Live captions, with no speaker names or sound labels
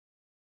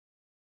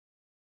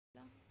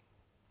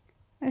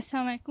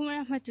Assalamu alaikum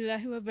wa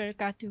rahmatullahi wa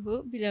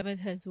barakatuhu, beloved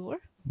Hazur.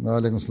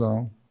 Alaikum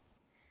assalam.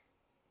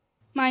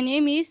 My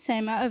name is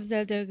Saima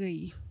Afzal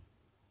Dargai.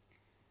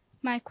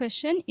 My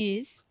question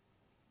is,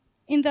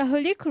 in the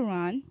Holy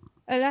Quran,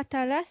 Allah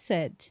Ta'ala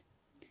said,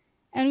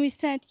 "And we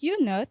sent you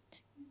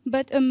not,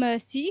 but a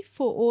mercy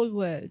for all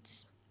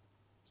worlds."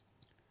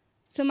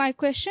 So my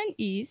question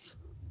is,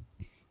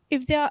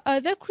 if there are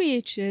other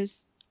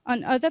creatures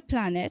on other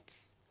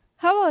planets,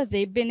 how are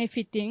they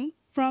benefiting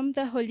from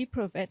the Holy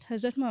Prophet,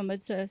 Hazrat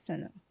Muhammad Sallallahu Alaihi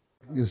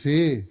Wasallam? You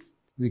see,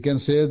 we can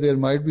say there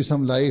might be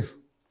some life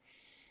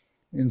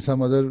in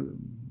some other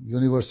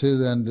universes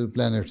and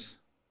planets,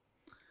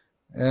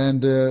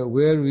 and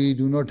where we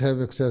do not have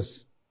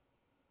access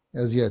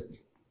as yet,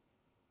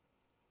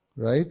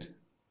 right?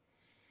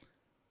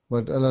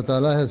 But Allah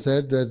Ta'ala has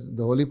said that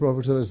the Holy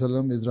Prophet Sallallahu Alaihi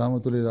Wasallam is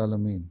Rahmatul Lil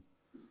Alameen.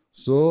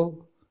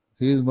 So,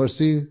 he is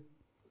mercy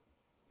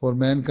for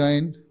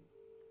mankind,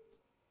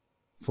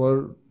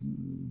 for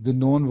the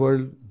known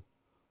world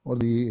or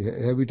the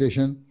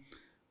habitation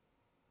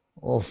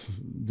of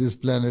this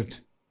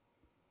planet,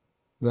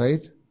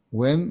 right?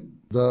 When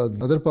the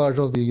other part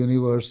of the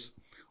universe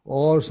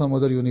or some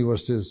other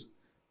universes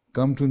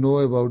come to know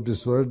about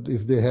this world,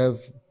 if they have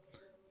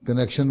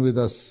connection with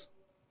us,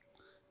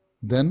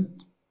 then,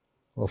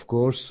 of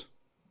course,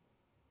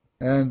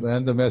 and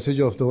the message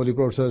of the Holy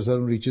Prophet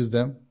ﷺ reaches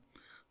them,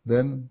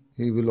 then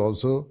he will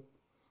also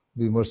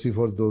be mercy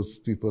for those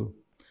people.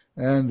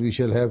 And we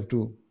shall have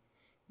to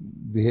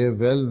behave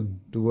well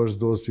towards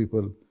those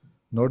people,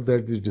 not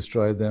that we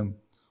destroy them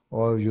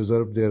or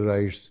usurp their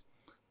rights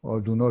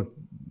or do not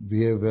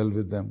behave well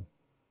with them,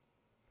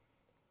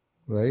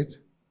 right?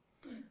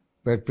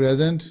 But at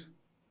present,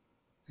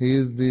 he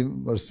is the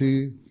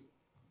mercy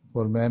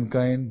for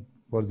mankind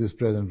for this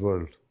present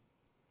world,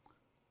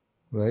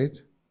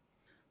 right?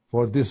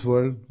 For this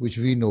world which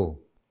we know.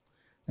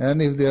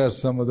 And if there are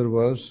some other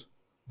worlds,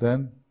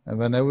 then, and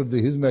whenever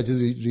his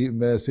message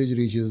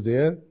reaches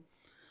there,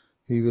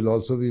 he will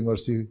also be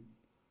mercy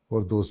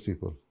for those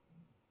people.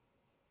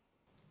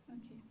 Okay.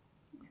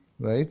 Yes.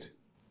 Right?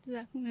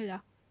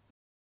 Jazakumullah.